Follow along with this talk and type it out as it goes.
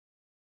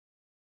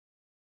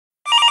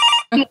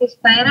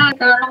Καλησπέρα,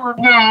 κάνουμε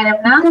μια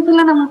έρευνα. Θα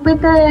ήθελα να μου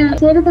πείτε,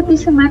 ξέρετε τι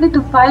σημαίνει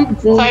το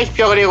 5G? Θα έχει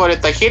πιο γρήγορες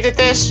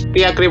ταχύτητες,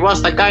 τι ακριβώς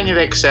θα κάνει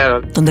δεν ξέρω.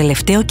 Τον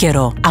τελευταίο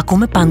καιρό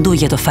ακούμε παντού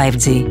για το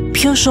 5G.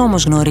 Ποιος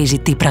όμως γνωρίζει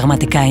τι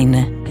πραγματικά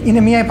είναι? Είναι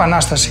μια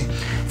επανάσταση.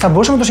 Θα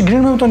μπορούσαμε να το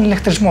συγκρίνουμε με τον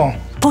ηλεκτρισμό.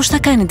 Πώς θα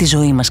κάνει τη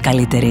ζωή μας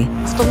καλύτερη?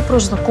 Αυτό που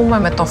προσδοκούμε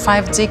με το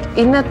 5G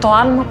είναι το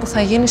άλμα που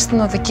θα γίνει στην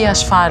οδική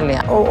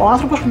ασφάλεια. Ο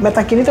άνθρωπος που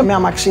μετακινείται με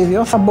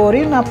αμαξίδιο θα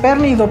μπορεί να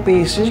παίρνει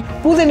ειδοποιήσεις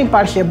που δεν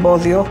υπάρχει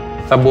εμπόδιο.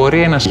 Θα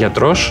μπορεί ένας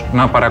γιατρός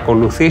να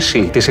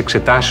παρακολουθήσει τις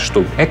εξετάσεις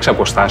του εξ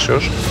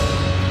αποστάσεως.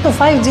 Το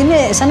 5G είναι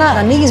σαν να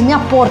ανοίγεις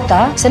μια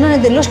πόρτα σε έναν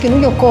εντελώς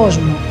καινούριο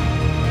κόσμο.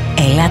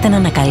 Ελάτε να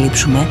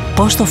ανακαλύψουμε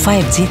πώς το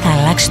 5G θα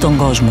αλλάξει τον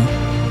κόσμο.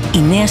 Η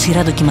νέα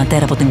σειρά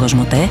ντοκιμαντέρ από την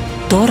COSMOTE,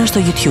 τώρα στο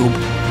YouTube.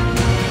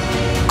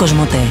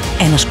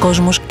 COSMOTE, ένας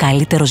κόσμος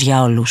καλύτερος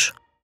για όλους.